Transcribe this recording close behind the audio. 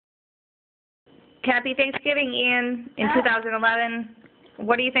Happy Thanksgiving, Ian, in 2011.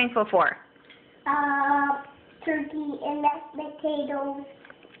 What are you thankful for? Turkey and mashed potatoes,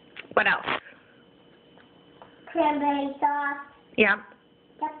 What else? cranberry sauce. Yeah.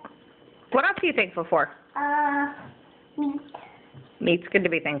 Yep. What else are you thankful for? Meat. Meat's good to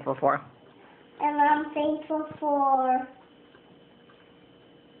be thankful for. And I'm thankful for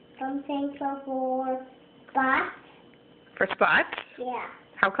spots. For spots? Yeah.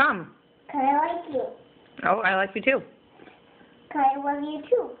 How come? 'Cause I like you. Oh, I like you too. 'Cause I love you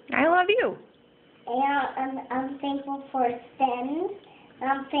too. I love you. And I'm thankful for stems.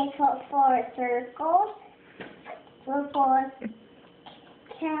 I'm thankful for circles. For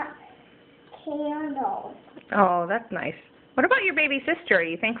candles. Oh, that's nice. What about your baby sister? Are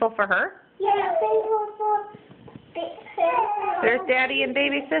you thankful for her? Yeah, I'm thankful for There's Daddy and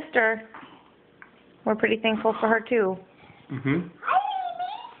baby sister. We're pretty thankful for her too. Mhm. Hi,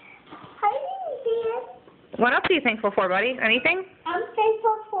 baby. Hi, baby. What else are you thankful for, buddy? Anything? I'm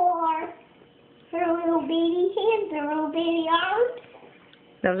thankful for her little baby hands, her little baby arms.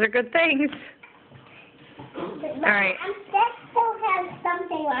 Those are good things. But All right. that still has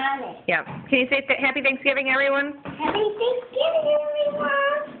something on it. Yeah. Can you say Happy Thanksgiving, everyone? Happy Thanksgiving,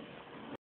 everyone.